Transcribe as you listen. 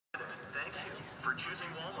for choosing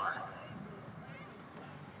Walmart.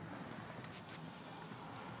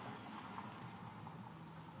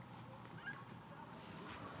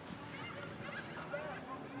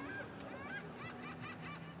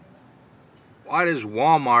 Why does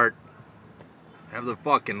Walmart have the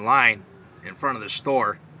fucking line in front of the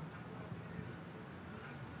store?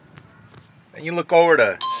 And you look over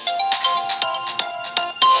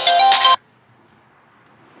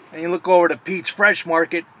to Pete's Fresh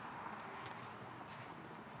Market.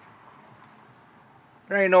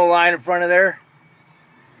 There ain't no line in front of there.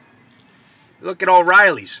 Look at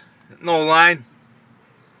O'Reilly's. No line.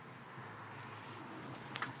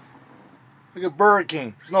 Look at Burger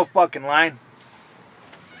King. There's no fucking line.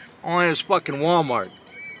 Only this fucking Walmart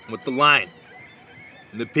with the line.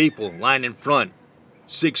 And the people lined in front.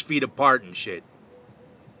 6 feet apart and shit.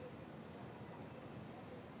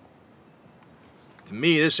 To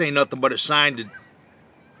me, this ain't nothing but a sign that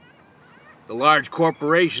the large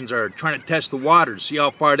corporations are trying to test the waters, see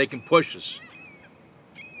how far they can push us.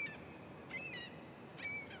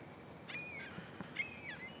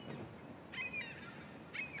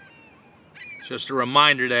 It's just a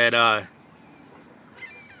reminder that,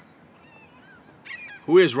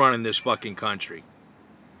 who is running this fucking country?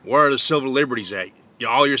 Where are the civil liberties at?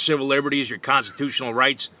 All your civil liberties, your constitutional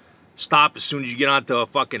rights, stop as soon as you get into a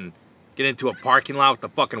parking lot with a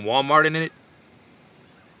fucking Walmart in it?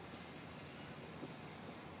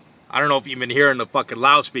 I don't know if you've been hearing the fucking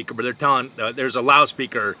loudspeaker, but they're telling, there's a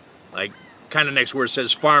loudspeaker, like, kind of next where it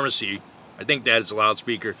says pharmacy. I think that is a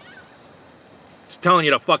loudspeaker. It's telling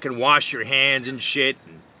you to fucking wash your hands and shit,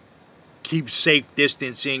 and keep safe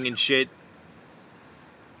distancing and shit.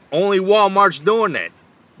 Only Walmart's doing that.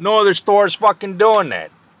 No other store's fucking doing that.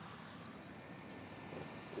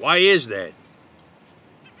 Why is that?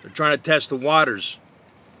 They're trying to test the waters.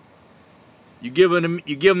 You give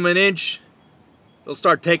them an inch, they'll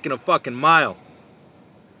start taking a fucking mile.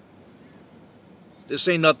 This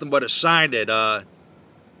ain't nothing but a sign that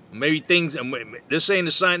maybe things. This ain't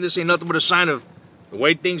a sign. This ain't nothing but a sign of the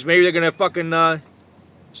way things. Maybe they're gonna fucking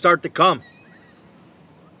start to come.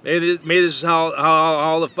 Maybe this is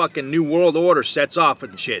how the fucking new world order sets off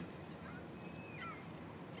and shit.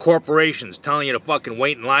 Corporations telling you to fucking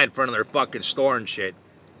wait in line in front of their fucking store and shit.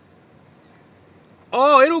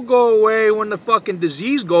 Oh, it'll go away when the fucking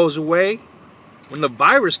disease goes away. When the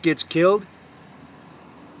virus gets killed.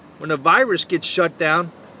 When the virus gets shut down.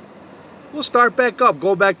 We'll start back up,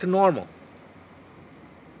 go back to normal.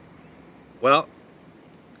 Well,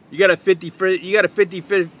 you got a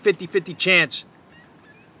 50-50 chance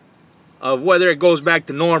of whether it goes back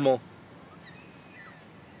to normal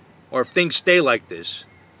or if things stay like this.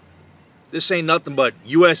 This ain't nothing but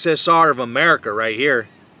Ussr of America right here.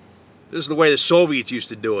 This is the way the Soviets used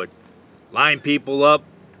to do it. Line people up,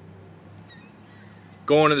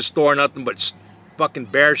 going to the store, nothing but fucking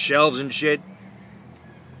bare shelves and shit.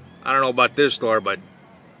 I don't know about this store, but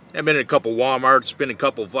I've been in a couple Walmarts, been in a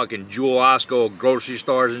couple fucking Jewel Osco grocery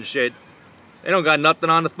stores and shit. They don't got nothing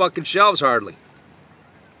on the fucking shelves hardly.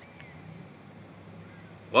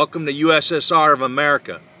 Welcome to Ussr of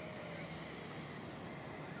America.